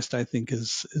gets noticed, I think,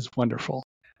 is wonderful.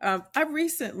 I've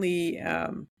recently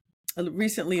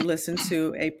listened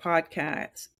to a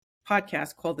podcast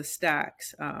called The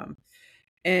Stacks,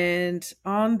 and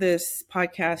on this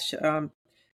podcast,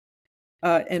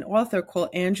 an author called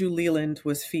Andrew Leland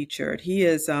was featured. He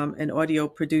is an audio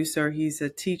producer. He's a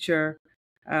teacher,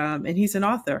 and he's an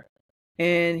author.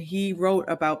 And he wrote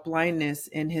about blindness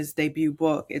in his debut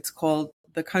book. It's called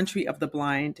The Country of the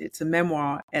Blind. It's a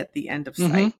memoir at the end of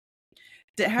Mm-hmm. sight.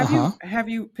 Have Uh-huh.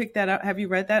 you picked that up? Have you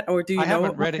read that, or do I you know it?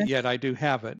 haven't read it yet. I do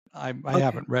have it. I Okay.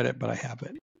 haven't read it, but I have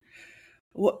it.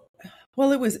 Well,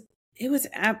 it was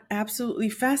absolutely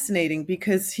fascinating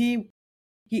because he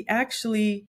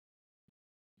actually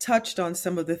touched on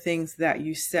some of the things that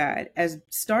you said. As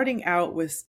starting out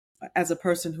with, as a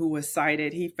person who was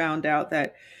sighted, he found out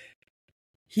that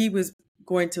he was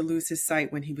going to lose his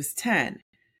sight when he was 10,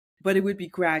 but it would be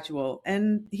gradual.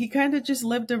 And he kind of just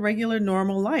lived a regular,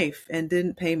 normal life and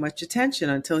didn't pay much attention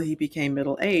until he became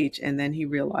middle age. And then he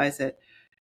realized that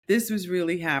this was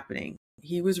really happening.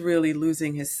 He was really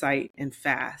losing his sight and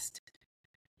fast.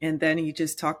 And then he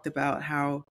just talked about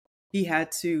how he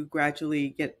had to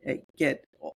gradually get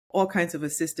all kinds of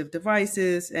assistive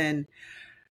devices, and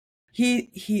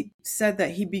he said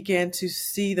that he began to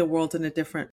see the world in a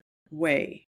different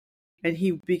way, and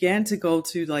he began to go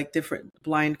to like different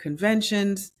blind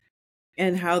conventions,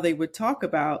 and how they would talk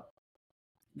about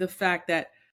the fact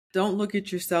that don't look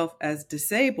at yourself as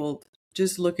disabled,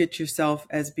 just look at yourself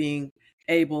as being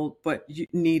able but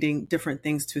needing different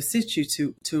things to assist you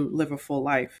to live a full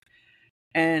life.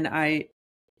 And I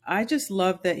just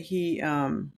love that he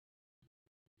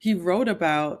wrote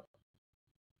about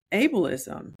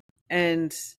ableism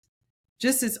and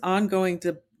just its ongoing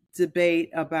debate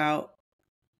about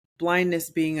blindness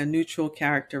being a neutral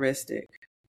characteristic.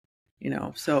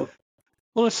 So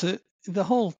Well, it's the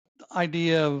whole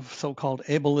idea of so-called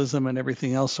ableism and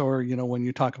everything else, or when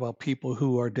you talk about people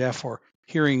who are deaf or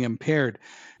hearing impaired,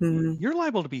 mhm. you're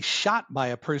liable to be shot by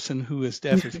a person who is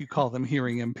deaf if you call them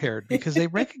hearing impaired, because they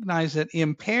recognize that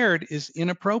impaired is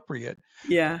inappropriate.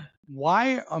 Yeah.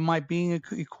 Why am I being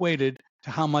equated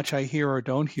to how much I hear or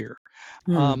don't hear?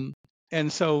 Hmm.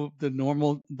 And so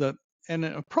and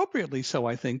appropriately so,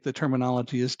 I think the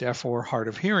terminology is deaf or hard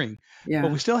of hearing, but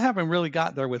we Yeah. still haven't really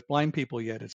got there with blind people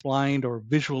yet. It's blind or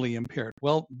visually impaired.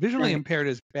 Well, visually Right. impaired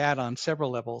is bad on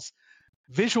several levels.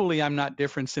 Visually, I'm not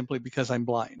different simply because I'm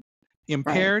blind. Right.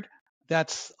 Impaired,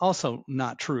 that's also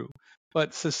not true.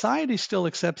 But society still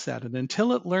accepts that. And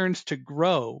until it learns to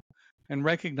grow and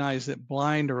recognize that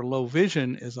blind or low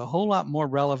vision is a whole lot more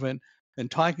relevant than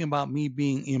talking about me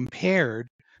being impaired,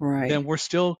 then Right. we're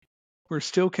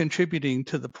still contributing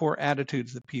to the poor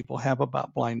attitudes that people have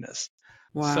about blindness.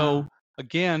 So Wow.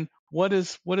 again, what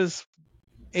does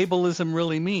ableism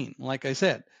really mean? Like I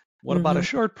said, what about a Hmm.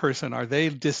 short person? Are they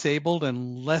disabled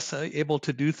and less able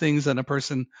to do things than a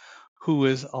person who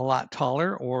is a lot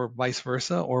taller, or vice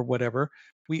versa, or whatever?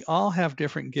 We all have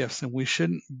different gifts, and we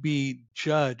shouldn't be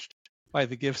judged by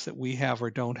the gifts that we have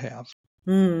or don't have.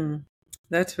 Hmm.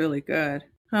 That's really good.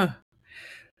 Huh.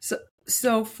 So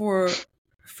So for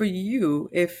you,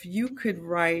 if you could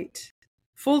write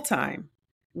full time,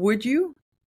 would you,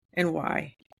 and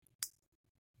why?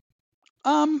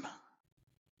 Um,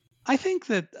 I think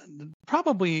that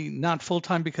probably not full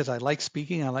time because I like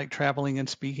speaking. I like traveling and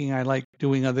speaking. I like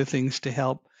doing other things to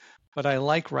help, but I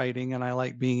like writing and I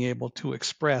like being able to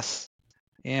express.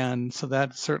 And so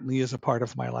that certainly is a part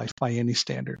of my life by any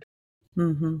standard.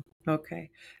 Okay.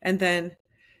 And then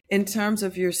in terms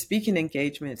of your speaking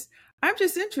engagements, I'm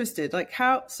just interested, like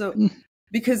how, so Mm.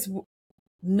 because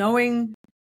knowing,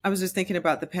 I was just thinking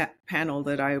about the panel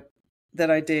that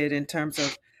I did in terms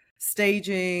of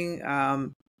staging,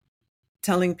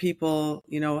 telling people,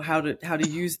 how to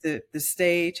use the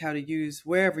stage, how to use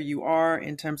wherever you are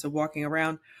in terms of walking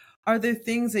around. Are there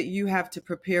things that you have to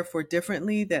prepare for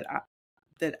differently that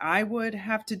I would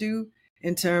have to do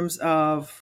in terms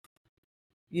of,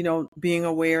 being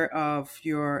aware of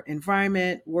your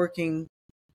environment, working?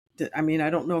 I mean, I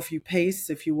don't know if you pace,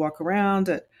 if you walk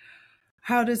around.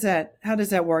 How does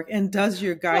that work? And does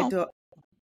your guide Well, dog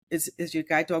is your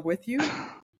guide dog with you?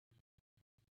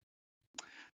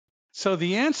 so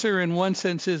the answer in one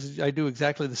sense is I do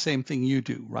exactly the same thing you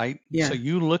do, right? So Yeah.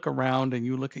 you look around and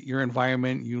you look at your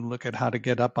environment, you look at how to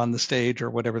get up on the stage or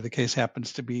whatever the case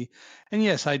happens to be. And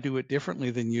yes, I do it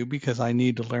differently than you because I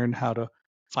need to learn how to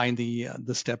find the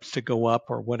steps to go up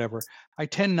or whatever. I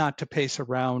tend not to pace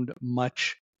around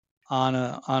much on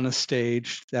a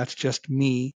stage. That's just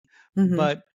me. Mm-hmm.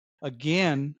 But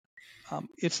again,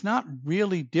 it's not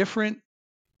really different.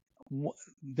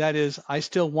 That is, I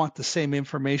still want the same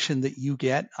information that you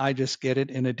get. I just get it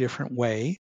in a different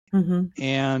way. Mm-hmm.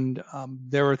 And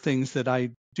there are things that I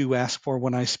do ask for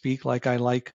when I speak, like I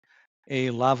like a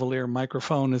lavalier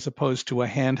microphone as opposed to a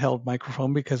handheld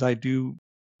microphone because I do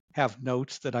have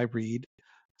notes that I read,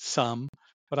 some,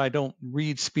 but I don't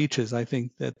read speeches. I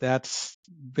think that that's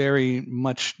very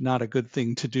much not a good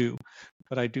thing to do.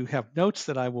 But I do have notes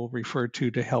that I will refer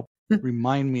to help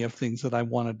remind me of things that I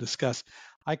want to discuss.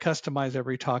 I customize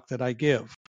every talk that I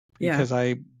give Yeah. because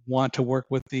I want to work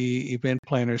with the event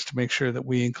planners to make sure that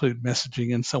we include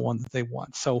messaging and so on that they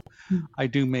want. So I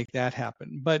do make that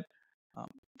happen. But um,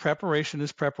 preparation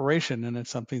is preparation, and it's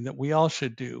something that we all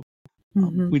should do.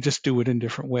 Mm-hmm. We just do it in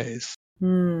different ways.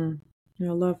 Mm. I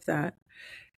love that.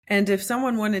 And if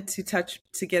someone wanted to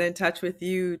get in touch with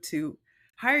you to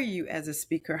hire you as a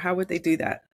speaker, how would they do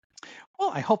that? Well,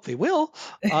 I hope they will.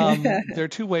 There are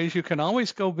two ways. You can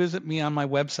always go visit me on my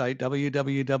website,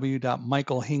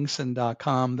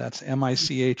 www.michaelhingson.com. That's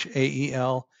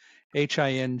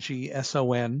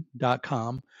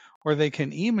MICHAELHINGSON.com. Or they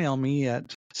can email me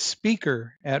at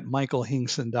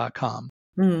speaker@michaelhingson.com.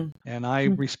 Mm. And I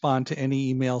respond to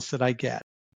any emails that I get.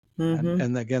 Mm-hmm.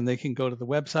 And again, they can go to the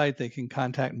website. They can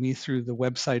contact me through the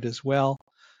website as well.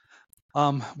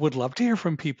 Would love to hear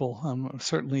from people. I'm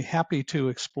certainly happy to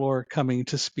explore coming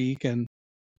to speak and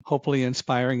hopefully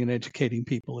inspiring and educating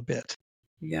people a bit.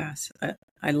 Yes,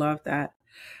 I love that.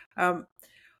 Um,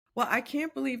 well, I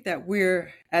can't believe that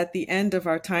we're at the end of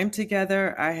our time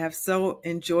together. I have so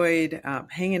enjoyed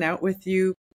hanging out with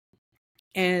you,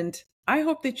 and I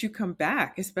hope that you come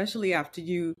back, especially after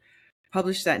you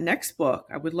publish that next book.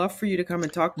 I would love for you to come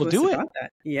and talk We'll to us do it. about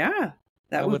that. Yeah, I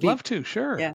that would would be, love to,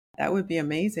 sure. yeah, that would be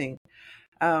amazing.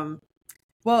 Um,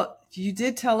 well, you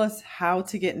did tell us how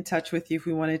to get in touch with you if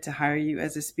we wanted to hire you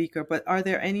as a speaker, but are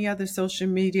there any other social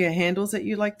media handles that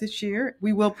you'd like to share?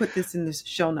 We will put this in the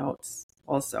show notes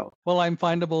also. Well, I'm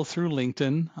findable through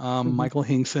LinkedIn. Hmm. Michael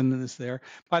Hingson is there.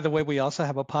 By the way, we also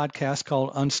have a podcast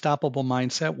called Unstoppable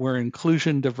Mindset, where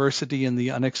inclusion, diversity, and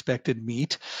the unexpected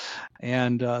meet.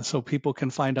 And so people can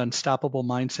find Unstoppable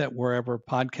Mindset wherever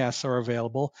podcasts are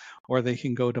available, or they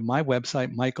can go to my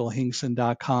website,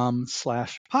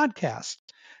 michaelhingson.com/podcast.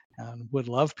 And would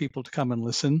love people to come and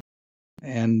listen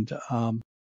and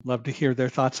love to hear their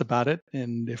thoughts about it.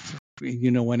 And if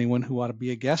you know anyone who ought to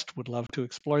be a guest, would love to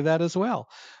explore that as well.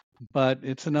 But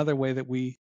it's another way that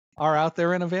we are out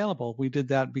there and available. We did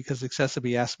that because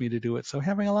Accessibility asked me to do it. So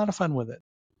having a lot of fun with it.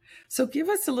 So give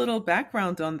us a little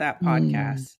background on that Mm.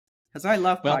 podcast because I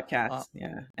love Well, podcasts.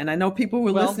 Yeah. And I know people who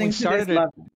are well, listening to this love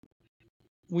it.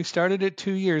 we started it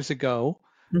 2 years ago,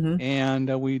 Hmm.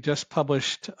 and we just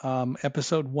published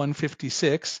episode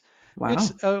 156.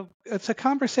 Wow. It's a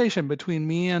conversation between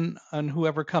me and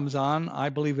whoever comes on. I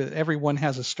believe that everyone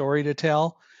has a story to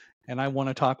tell, and I want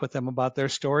to talk with them about their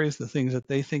stories, the things that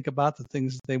they think about, the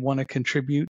things that they want to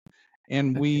contribute,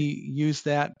 and we Okay. use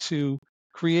that to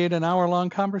create an hour-long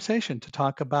conversation to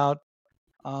talk about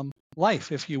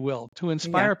life, if you will, to Yeah.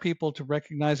 inspire people to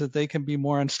recognize that they can be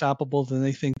more unstoppable than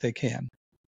they think they can.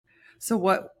 So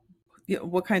what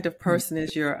kind of person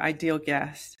is your ideal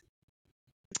guest?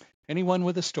 anyone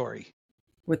with a story.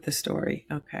 With the story.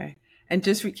 Okay. And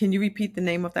just can you repeat the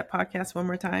name of that podcast one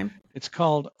more time? It's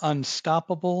called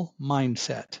Unstoppable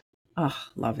Mindset. Oh,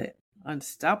 love it.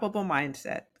 Unstoppable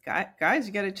Mindset. Guys,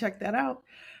 you got to check that out.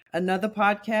 Another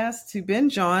podcast to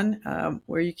binge on,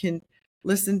 where you can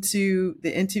listen to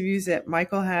the interviews that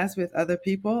Michael has with other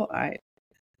people.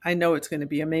 I know it's going to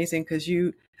be amazing because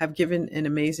you have given an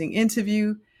amazing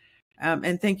interview.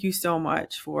 And thank you so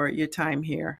much for your time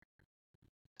here.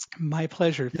 My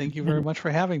pleasure. Thank you very much for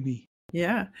having me.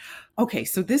 Yeah. Okay.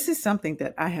 So this is something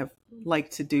that I have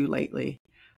liked to do lately.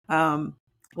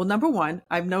 Well, number one,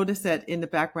 I've noticed that in the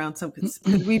background, because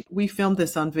we filmed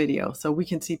this on video, so we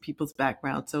can see people's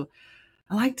background. So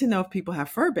I like to know if people have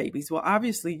fur babies. Well,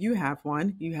 obviously you have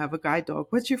one. You have a guide dog.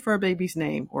 What's your fur baby's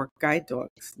name or guide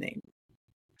dog's name?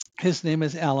 His name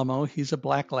is Alamo. He's a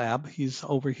black lab. He's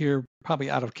over here, probably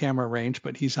out of camera range,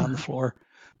 but he's on the floor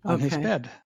on his bed.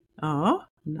 Oh,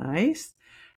 nice.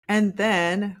 And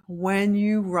then when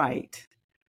you write,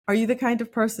 are you the kind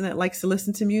of person that likes to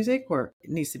listen to music or it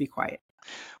needs to be quiet?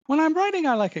 When I'm writing,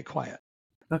 I like it quiet.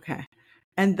 Okay.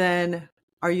 And then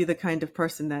are you the kind of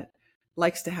person that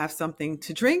likes to have something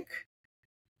to drink?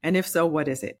 And if so, what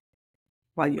is it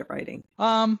while you're writing?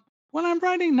 When I'm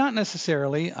writing, not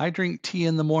necessarily. I drink tea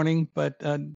in the morning, but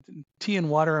tea and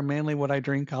water are mainly what I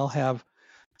drink. I'll have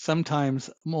sometimes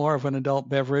more of an adult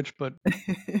beverage, but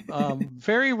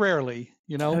very rarely,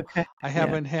 Okay. I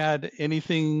haven't had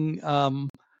anything.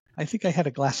 I think I had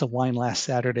a glass of wine last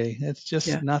Saturday. It's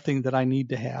just nothing that I need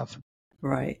to have.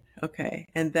 Right. Okay.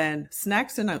 And then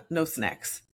snacks or no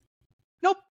snacks?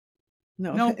 Nope.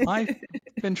 No. Nope. I've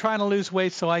been trying to lose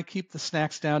weight, so I keep the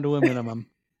snacks down to a minimum.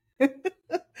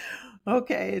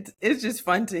 Okay. It's just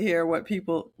fun to hear what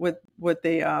people what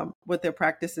their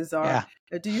practices are.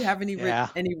 Yeah. Do you have any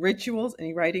rituals,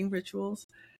 any writing rituals?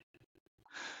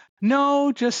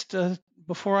 No, just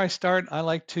before I start, I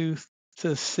like to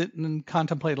sit and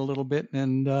contemplate a little bit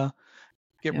and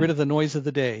get rid of the noise of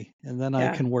the day, and then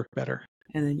I can work better.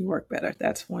 And then you work better.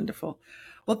 That's wonderful.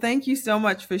 Well, thank you so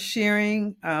much for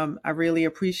sharing. I really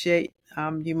appreciate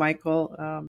you,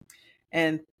 Michael.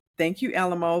 And thank you,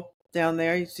 Alamo, down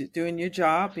there. You're doing your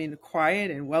job, being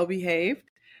quiet and well-behaved.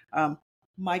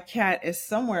 My cat is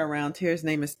somewhere around here. His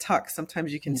name is Tuck.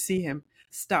 Sometimes you can see him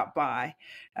stop by.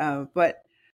 But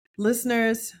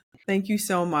listeners, thank you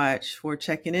so much for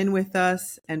checking in with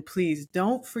us. And please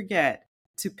don't forget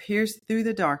to pierce through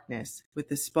the darkness with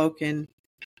the spoken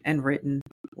and written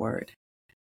word.